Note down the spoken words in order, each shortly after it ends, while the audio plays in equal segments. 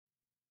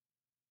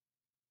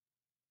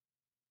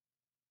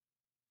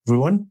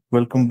everyone,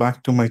 welcome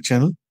back to my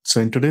channel. So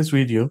in today's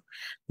video,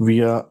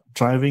 we are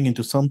driving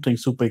into something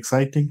super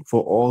exciting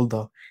for all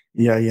the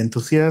AI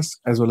enthusiasts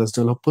as well as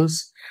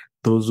developers,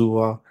 those who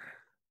are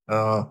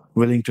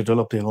willing to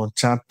develop their own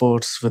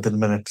chatbots within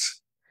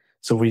minutes.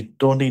 So we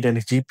don't need any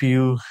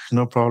GPU,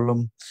 no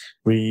problem.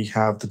 We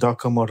have the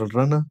Docker model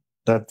runner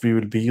that we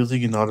will be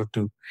using in order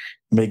to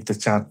make the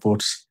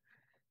chatbots.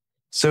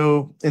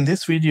 So in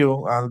this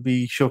video, I'll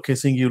be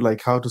showcasing you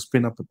like how to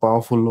spin up a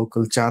powerful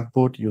local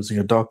chatbot using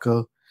a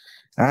Docker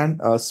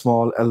and a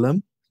small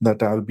LM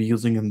that I'll be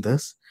using in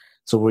this.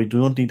 So we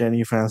don't need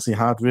any fancy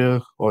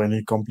hardware or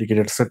any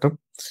complicated setup.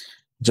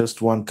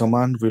 Just one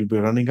command will be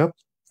running up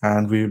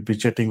and we will be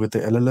chatting with the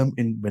LLM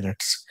in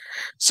minutes.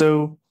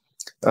 So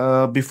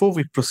before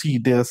we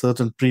proceed, there are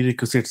certain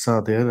prerequisites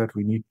are there that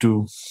we need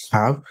to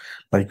have.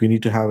 Like we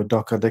need to have a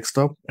Docker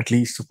desktop, at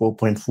least a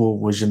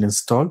 4.4 version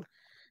installed.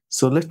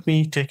 So let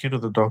me take you to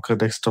the Docker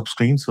desktop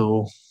screen.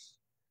 So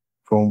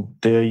from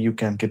there, you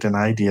can get an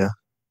idea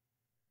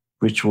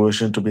which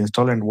version to be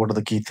installed and what are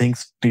the key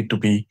things need to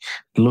be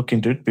look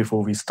into it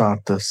before we start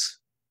this.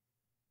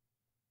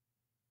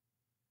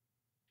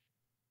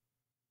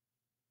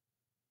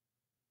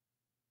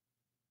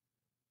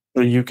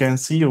 So you can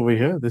see over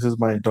here, this is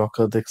my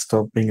Docker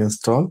desktop being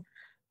installed.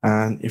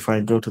 And if I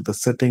go to the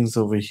settings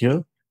over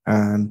here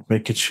and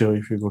make it sure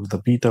if you go to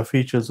the beta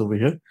features over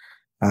here,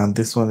 and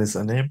this one is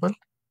enabled,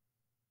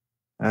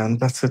 and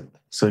that's it.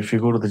 So if you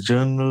go to the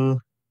journal,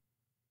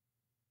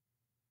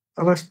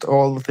 the rest,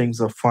 all the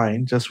things are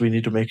fine. Just we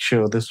need to make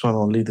sure this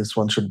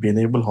one should be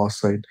enabled host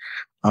side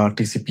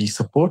TCP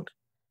support,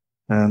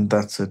 and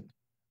that's it.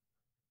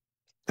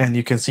 And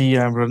you can see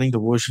I'm running the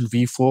version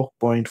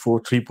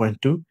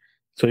v4.43.2.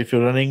 So if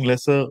you're running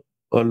lesser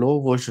or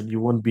low version,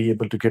 you won't be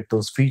able to get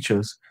those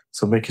features.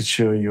 So make it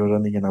sure you're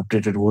running an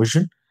updated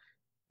version.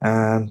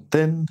 And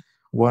then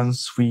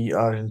once we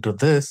are into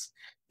this,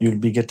 you'll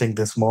be getting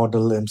this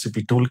model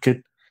MCP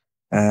toolkit.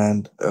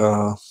 And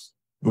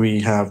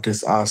we have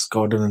this Ask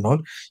Gordon and all.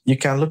 You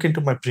can look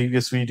into my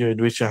previous video in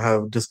which I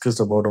have discussed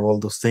about all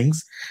those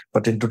things.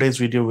 But in today's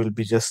video, we'll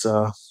be just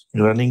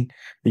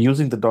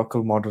using the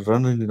Docker model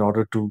runner in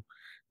order to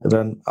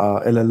run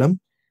LLM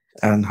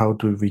and how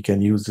we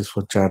can use this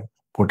for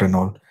chatbot and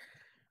all.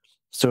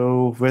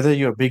 So whether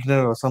you're a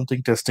beginner or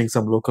something, testing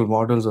some local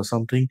models or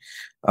something,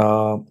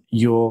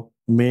 your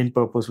main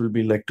purpose will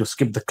be like to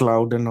skip the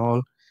cloud and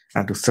all,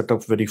 and to set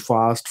up very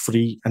fast,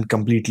 free, and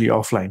completely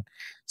offline.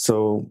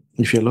 So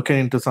if you're looking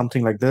into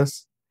something like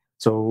this,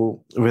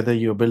 so whether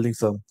you're building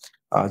some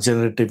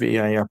generative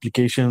AI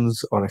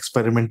applications or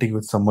experimenting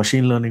with some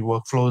machine learning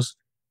workflows,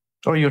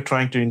 or you're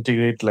trying to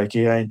integrate like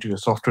AI into your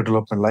software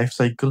development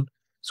lifecycle,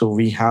 so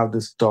we have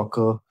this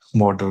Docker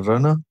model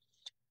runner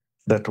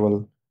that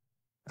will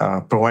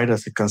provide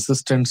us a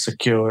consistent,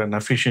 secure, and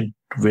efficient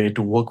way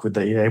to work with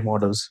the AI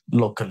models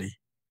locally.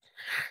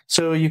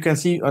 So you can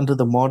see under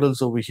the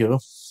models over here,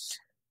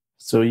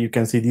 so you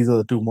can see these are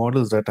the two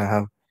models that I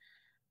have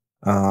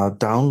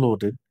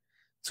downloaded.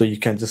 So you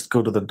can just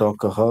go to the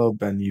Docker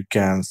Hub and you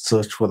can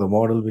search for the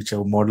model,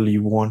 whichever model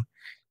you want.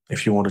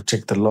 If you want to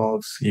check the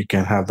logs, you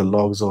can have the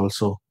logs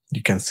also.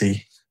 You can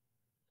see.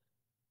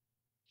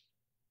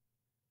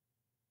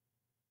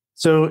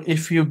 So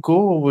if you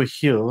go over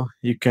here,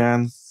 you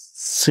can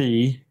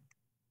see.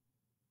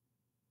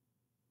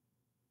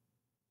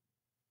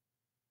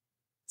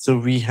 So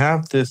we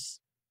have this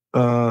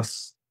small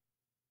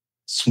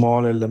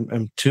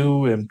M2,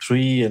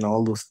 M3, and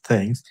all those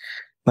things.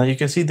 Now you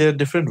can see there are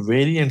different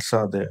variants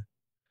are there.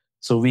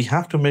 So we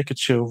have to make it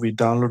sure we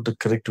download the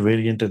correct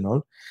variant and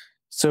all.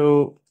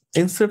 So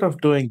instead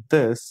of doing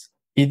this,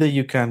 either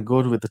you can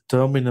go with the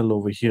terminal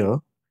over here.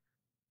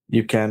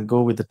 You can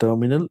go with the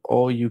terminal,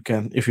 or you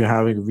can, if you're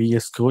having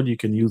VS Code, you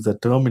can use the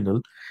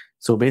terminal.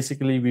 So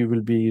basically, we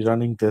will be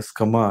running this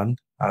command.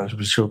 I will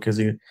be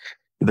showcasing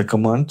the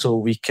command, so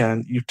we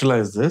can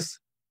utilize this.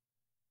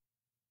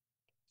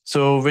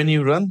 So when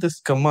you run this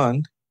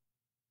command,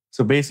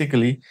 so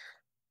basically,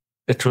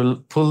 it will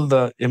pull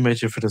the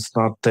image if it is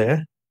not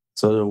there.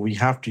 So we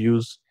have to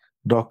use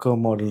Docker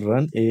model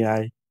run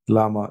AI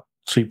Llama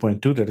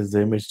 3.2. That is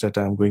the image that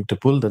I'm going to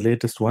pull, the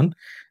latest one.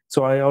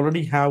 So I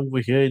already have over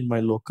here in my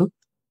local.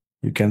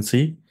 You can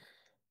see,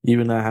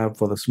 even I have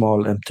for the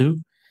small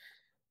M2,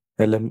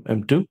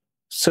 LM2.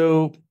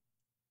 So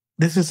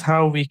this is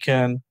how we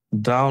can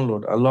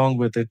download. Along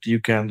with it, you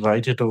can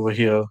write it over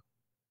here.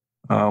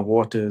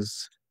 What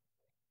is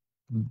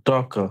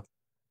Docker?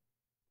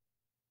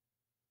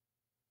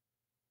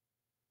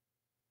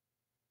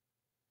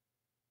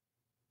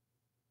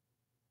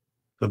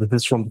 So this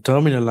is from the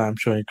terminal. I'm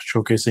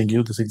showcasing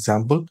you this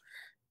example.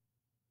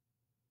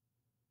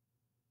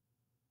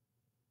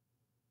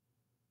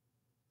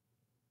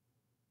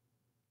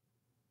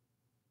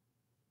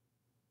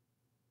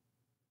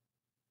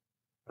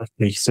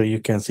 Okay, so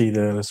you can see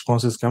the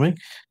response is coming.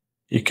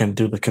 You can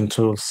do the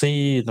Control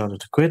C in order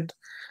to quit.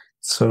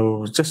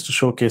 So just to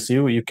showcase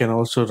you, you can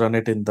also run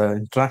it in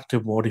the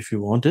interactive mode if you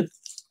want it.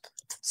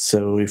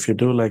 So if you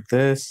do like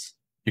this,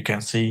 you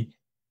can see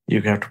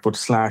you have to put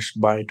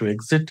 /by to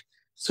exit.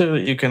 So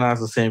you can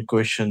ask the same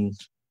question,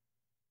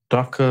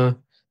 Docker,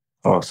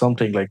 or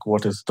something like,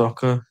 what is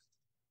Docker?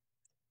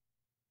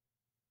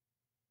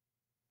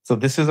 So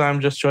this is, I'm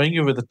just showing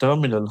you with the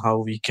terminal how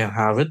we can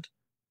have it.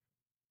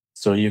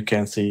 So you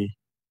can see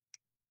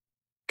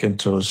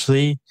Control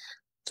C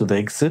to the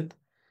exit.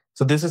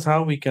 So this is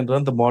how we can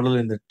run the model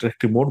in the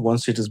directory mode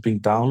once it is being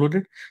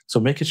downloaded. So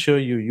making sure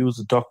you use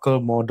Docker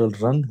model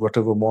run,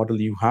 whatever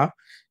model you have,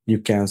 you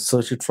can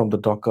search it from the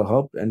Docker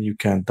hub and you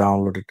can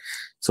download it.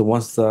 So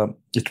once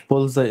it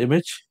pulls the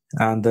image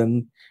and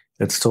then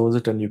it stores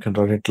it and you can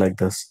run it like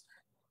this.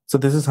 So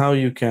this is how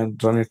you can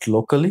run it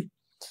locally.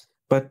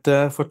 But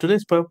for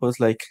today's purpose,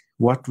 like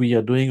what we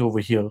are doing over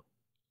here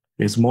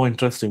is more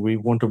interesting. We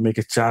want to make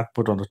a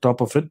chatbot on the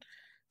top of it.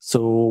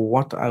 So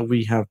what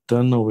we have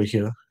done over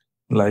here,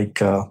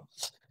 like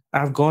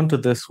I've gone to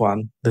this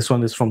one. This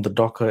one is from the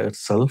Docker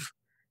itself.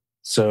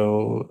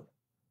 So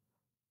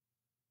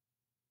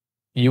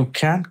you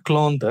can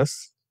clone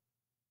this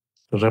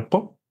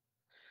repo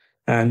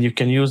and you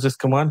can use this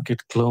command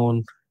git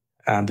clone.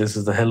 And this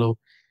is the hello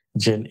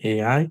gen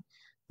AI.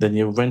 Then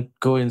you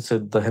go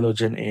inside the hello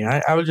gen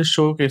AI. I will just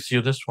showcase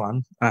you this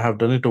one. I have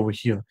done it over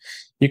here.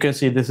 You can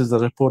see this is the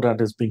repo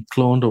that is being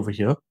cloned over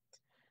here.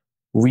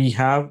 We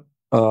have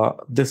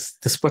this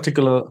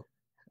particular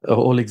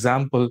whole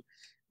example.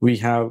 We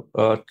have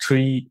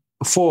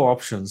four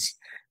options: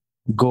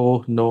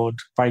 Go, Node,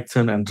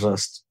 Python, and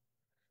Rust.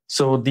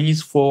 So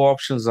these four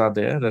options are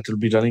there that will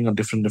be running on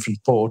different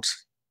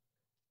ports.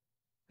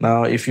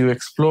 Now, if you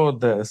explore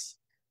this,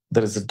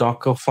 there is a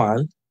Docker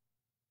file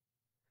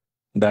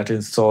that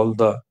install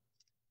the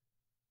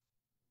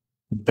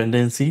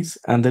dependencies,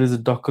 and there is a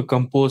Docker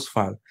compose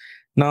file.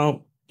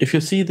 Now, if you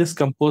see this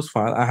compose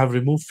file, I have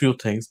removed few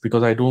things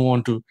because I don't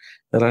want to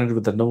run it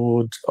with the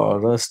Node or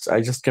Rust. I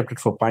just kept it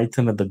for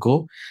Python and the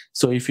Go.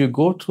 So if you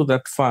go to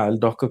that file,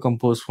 Docker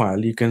compose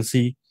file, you can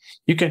see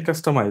you can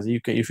customize. You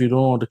can, if you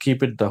don't want to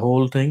keep it the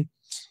whole thing,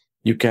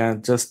 you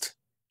can just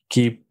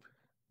keep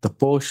the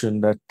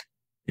portion that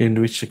in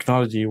which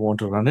technology you want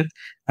to run it,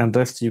 and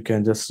rest you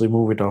can just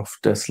remove it off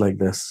just like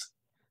this.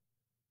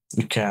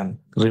 You can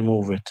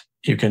remove it.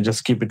 You can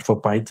just keep it for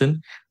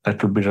Python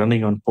that will be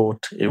running on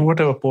port,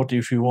 whatever port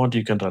if you want,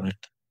 you can run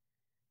it.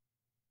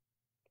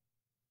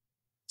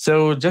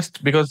 So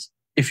just because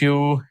if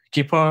you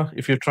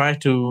if you try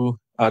to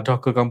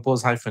Docker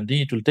compose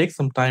 -d, it will take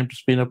some time to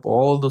spin up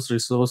all those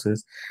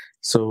resources.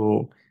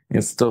 So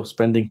instead of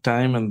spending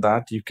time on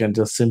that, you can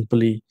just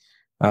simply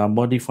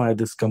modify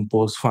this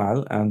compose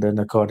file, and then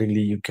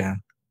accordingly you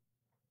can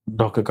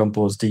Docker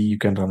compose D, you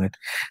can run it.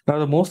 Now,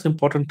 the most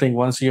important thing,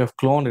 once you have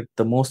cloned it,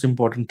 the most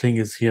important thing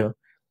is here.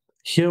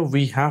 Here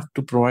we have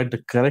to provide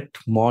the correct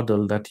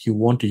model that you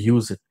want to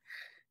use it.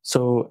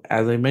 So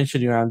as I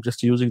mentioned, I'm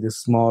just using this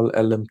small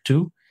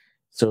LM2.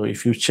 So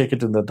if you check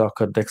it in the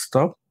Docker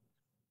desktop,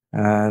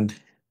 and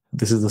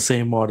this is the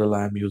same model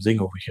I'm using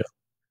over here.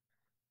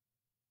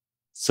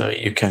 So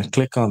you can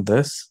click on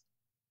this.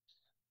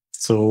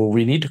 So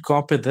we need to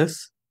copy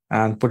this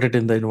and put it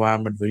in the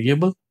environment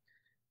variable.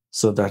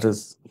 So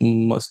that's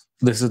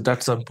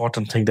the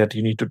important thing that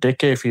you need to take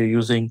care. If you're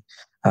using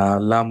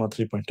Llama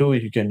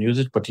 3.2, you can use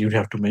it, but you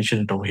have to mention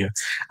it over here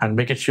and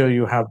make it sure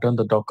you have done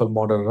the Docker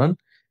model run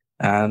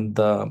and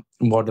the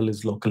model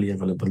is locally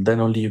available. Then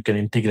only you can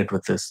integrate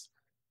with this.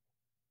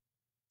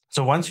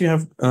 So once you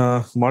have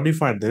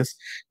modified this,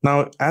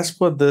 now as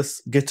per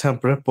this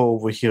GitHub repo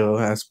over here,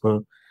 as per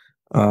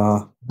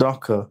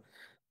Docker,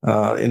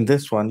 in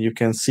this one, you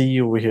can see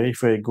over here,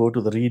 if I go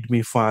to the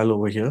README file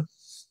over here,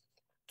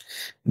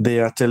 they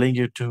are telling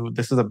you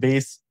this is the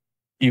base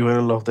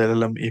URL of the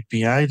LLM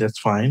API, that's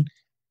fine.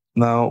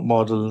 Now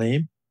model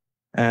name,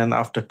 and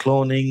after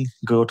cloning,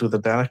 go to the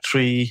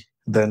directory,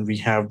 then we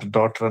have the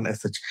 .run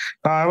sh.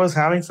 Now I was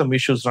having some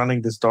issues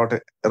running this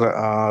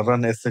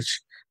 .run sh,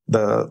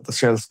 the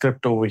shell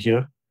script over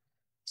here.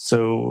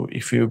 So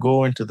if you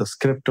go into the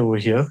script over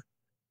here,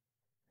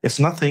 it's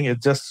nothing,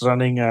 it's just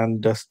running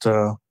and just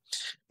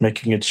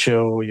making it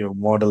show your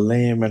model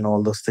name and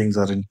all those things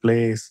are in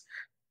place.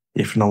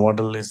 If no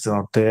model is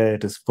not there,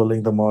 it is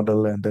pulling the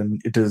model and then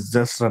it is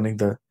just running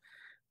the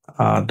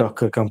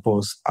Docker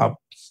compose up.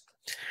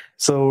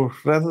 So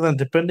rather than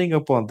depending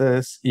upon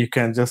this, you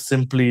can just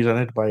simply run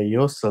it by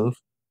yourself.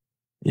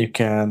 You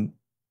can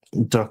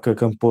Docker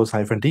compose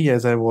 -d,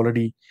 as I've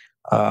already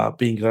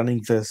been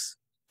running this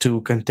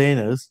 2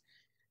 containers.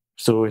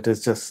 So it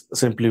is just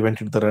simply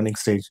went into the running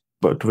stage.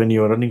 But when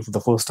you're running for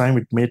the first time,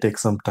 it may take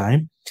some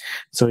time.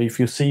 So if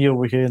you see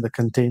over here in the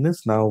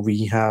containers, now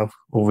we have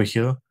over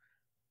here,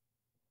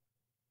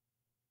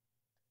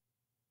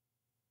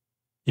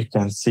 you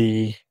can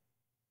see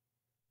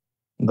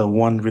the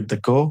one with the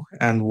Go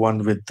and one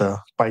with the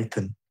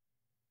Python.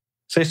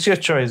 So it's your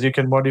choice. You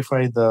can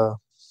modify the.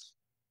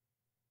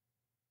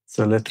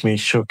 So let me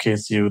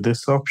showcase you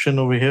this option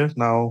over here.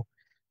 Now,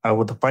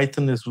 with the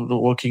Python is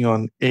working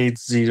on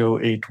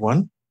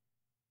 8081.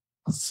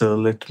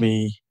 So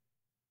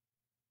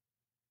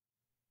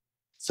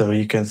so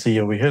you can see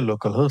over here,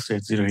 localhost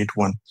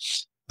 8081.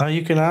 Now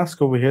you can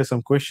ask over here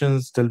some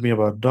questions. Tell me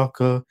about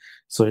Docker.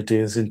 So it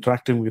is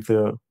interacting with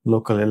the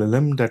local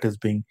LLM that is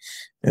being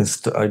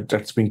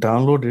that's being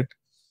downloaded.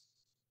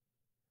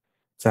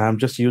 So I'm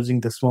just using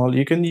the small.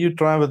 You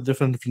try with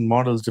different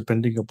models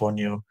depending upon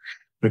your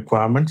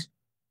requirements.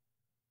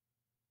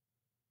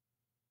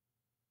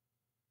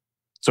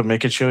 So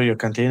making sure your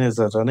containers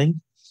are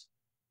running.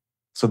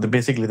 So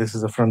basically this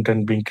is a front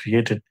end being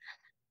created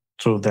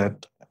through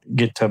that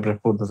GitHub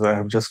repo that I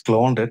have just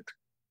cloned it.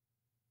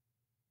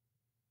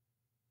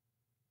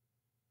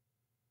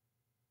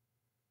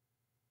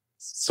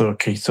 So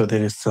okay, so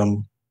there is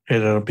some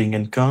error being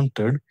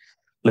encountered.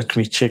 Let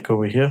me check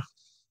over here.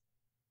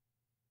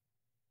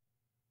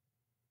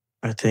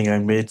 I think I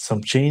made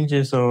some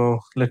changes, or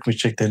let me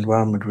check the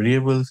environment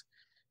variables.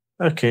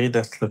 Okay,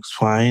 that looks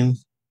fine.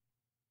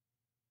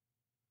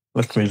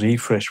 Let me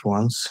refresh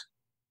once.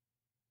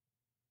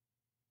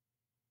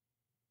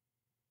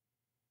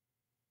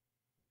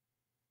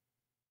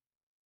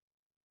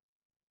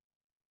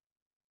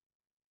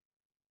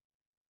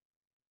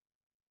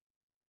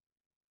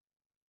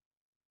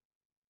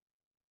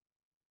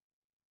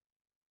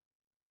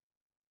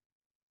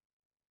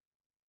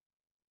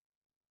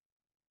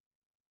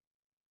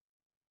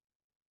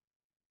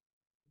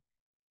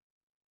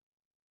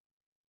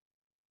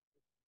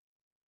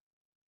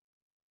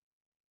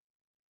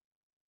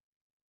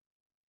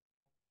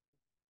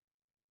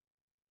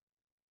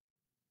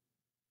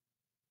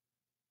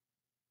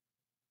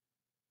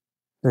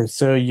 Okay,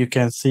 so you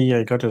can see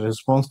I got a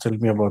response. Tell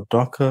me about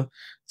Docker.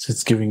 So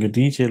it's giving you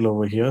detail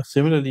over here.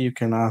 Similarly, you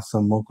can ask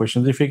some more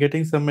questions. If you're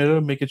getting some error,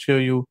 make it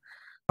sure you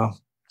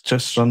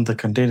just run the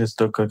containers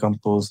docker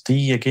compose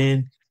D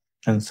again.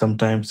 And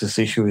sometimes this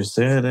issue is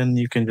there, then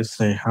you can just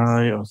say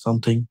hi or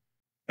something.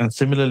 And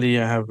similarly,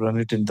 I have run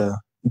it in the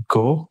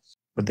Go,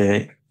 but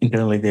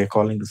internally they're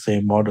calling the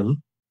same model.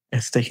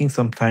 It's taking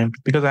some time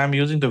because I'm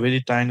using the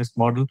very tiniest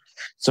model.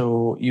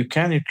 So you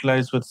can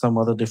utilize with some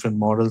other different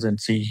models and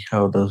see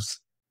how those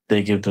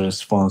they give the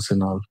response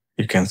and all.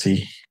 You can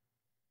see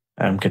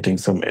I'm getting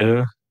some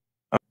error.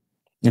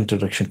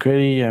 Introduction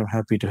query, I'm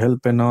happy to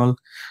help and all.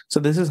 So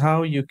this is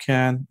how you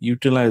can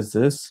utilize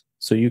this.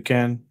 So you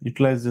can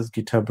utilize this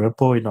GitHub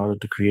repo in order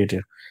to create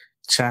a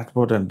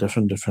chatbot and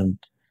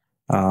different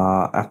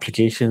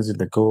applications in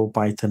the Go,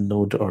 Python,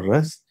 Node, or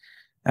REST.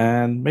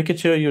 And making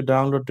sure you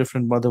download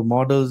different other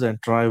models and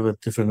try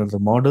with different other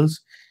models.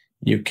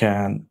 You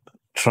can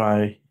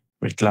try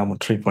with Llama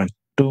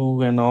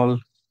 3.2 and all.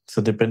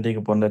 So depending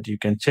upon that, you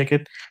can check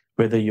it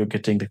whether you're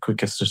getting the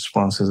quickest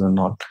responses or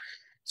not.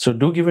 So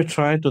do give a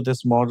try to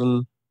this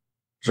model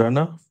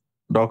runner,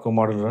 Docker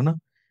model runner.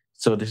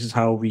 So this is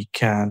how we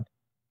can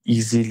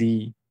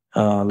easily,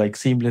 like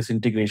seamless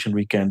integration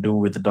we can do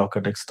with the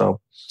Docker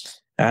desktop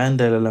and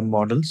LLM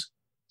models.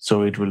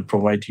 So it will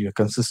provide you a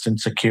consistent,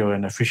 secure,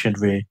 and efficient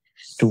way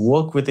to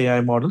work with AI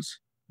models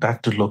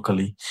back to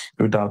locally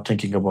without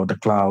thinking about the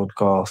cloud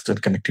cost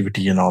and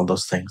connectivity and all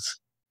those things.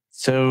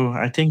 So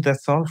I think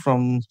that's all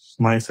from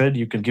my side.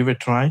 You can give it a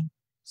try.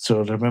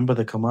 So remember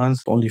the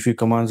commands, only a few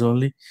commands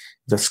only.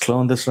 Just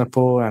clone this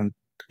repo, and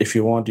if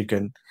you want, you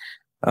can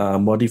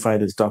modify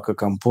this Docker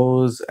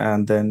Compose,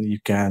 and then you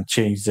can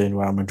change the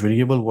environment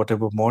variable,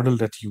 whatever model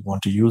that you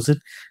want to use it,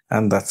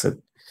 and that's it.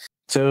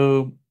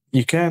 So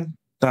you can,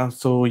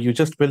 so you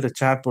just build a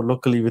chatbot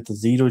locally with a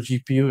zero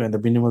GPU and a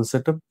minimal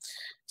setup.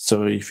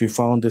 So if you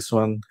found this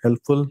one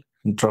helpful,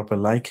 drop a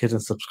like, hit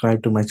and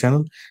subscribe to my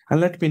channel, and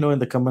let me know in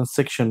the comment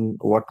section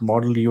what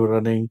model you're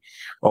running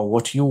or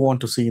what you want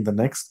to see in the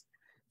next.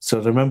 So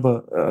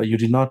remember, you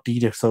do not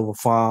need a server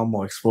farm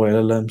or explore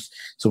LLMs.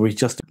 So we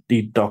just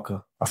need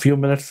Docker. A few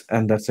minutes,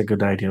 and that's a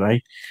good idea,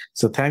 right?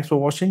 So thanks for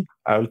watching.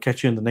 I will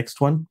catch you in the next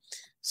one.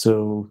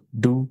 So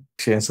do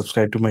share and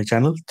subscribe to my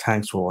channel.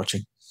 Thanks for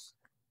watching.